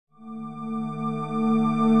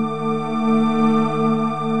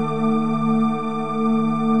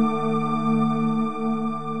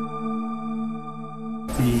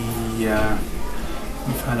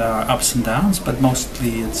ups and downs, but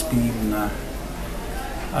mostly it's been a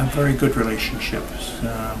very good relationship.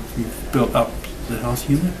 We've built up the health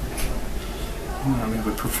unit. We have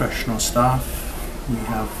a professional staff. We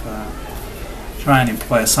have try and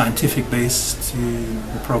employ a scientific base to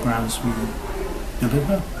the programs we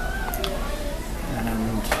deliver,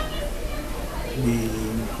 and we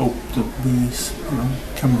hope that we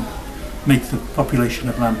can make the population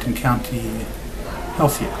of Lambton County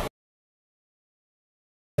healthier.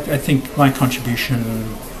 I think my contribution,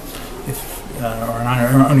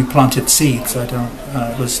 I only planted seeds,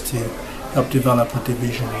 was to help develop a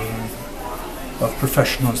division of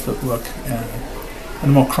professionals that work in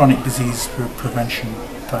more chronic disease prevention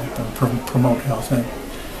type and promote health,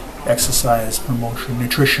 exercise promotion,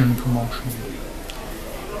 nutrition promotion,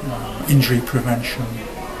 injury prevention.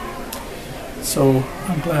 So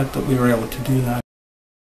I'm glad that we were able to do that.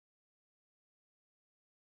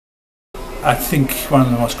 I think one of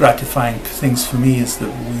the most gratifying things for me is that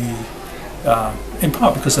we, in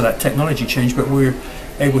part because of that technology change, but we're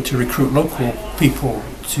able to recruit local people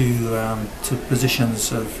to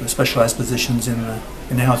positions of specialized positions in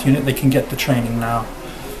the health unit. They can get the training now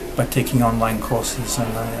by taking online courses,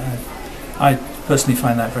 and I personally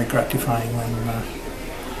find that very gratifying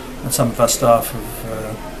when some of our staff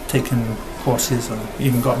have taken courses and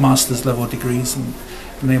even got master's level degrees and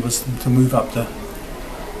enables them to move up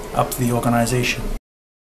the organization.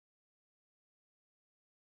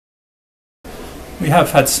 We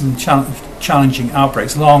have had some challenging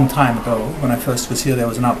outbreaks. A long time ago, when I first was here, there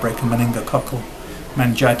was an outbreak of meningococcal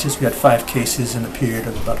meningitis. We had 5 cases in a period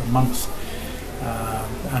of about a month,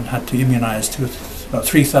 and had to immunize about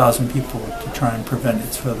 3,000 people to try and prevent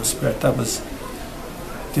its further spread. That was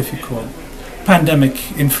difficult.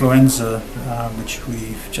 Pandemic influenza, which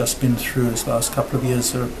we've just been through this last couple of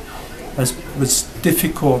years, was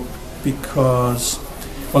difficult because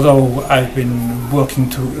although I've been working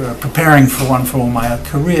preparing for one for all my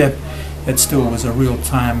career, it still was a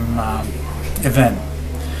real-time event,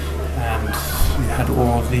 and we had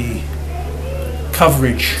all the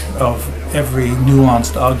coverage of every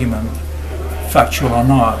nuanced argument, factual or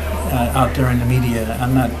not, out there in the media,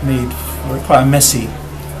 and that made for quite a messy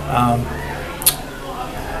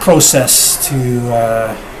process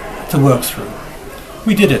to work through.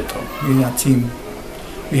 We did it though.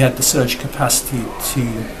 We had the surge capacity to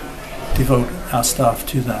devote our staff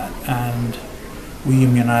to that, and we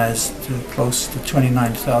immunized close to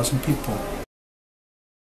 29,000 people.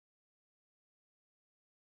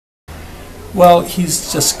 Well,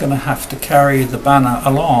 he's just going to have to carry the banner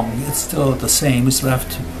along. It's still the same. We still have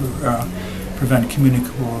to prevent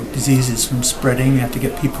communicable diseases from spreading. We have to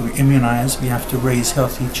get people immunized. We have to raise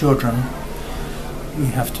healthy children. We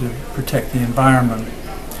have to protect the environment.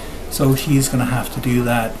 So he's going to have to do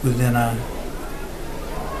that within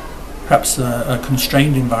perhaps a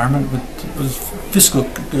constrained environment. With fiscal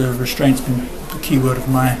restraint's been the key word of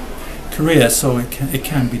my career, so it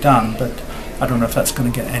can be done, but I don't know if that's going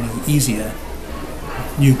to get any easier.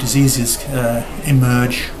 New diseases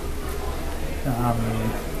emerge.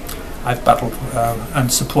 I've battled and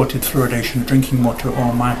supported fluoridation of drinking water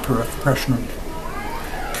all my professional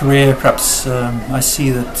career. Perhaps I see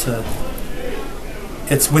that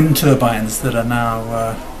it's wind turbines that are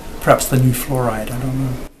now perhaps the new fluoride. I don't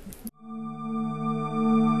know.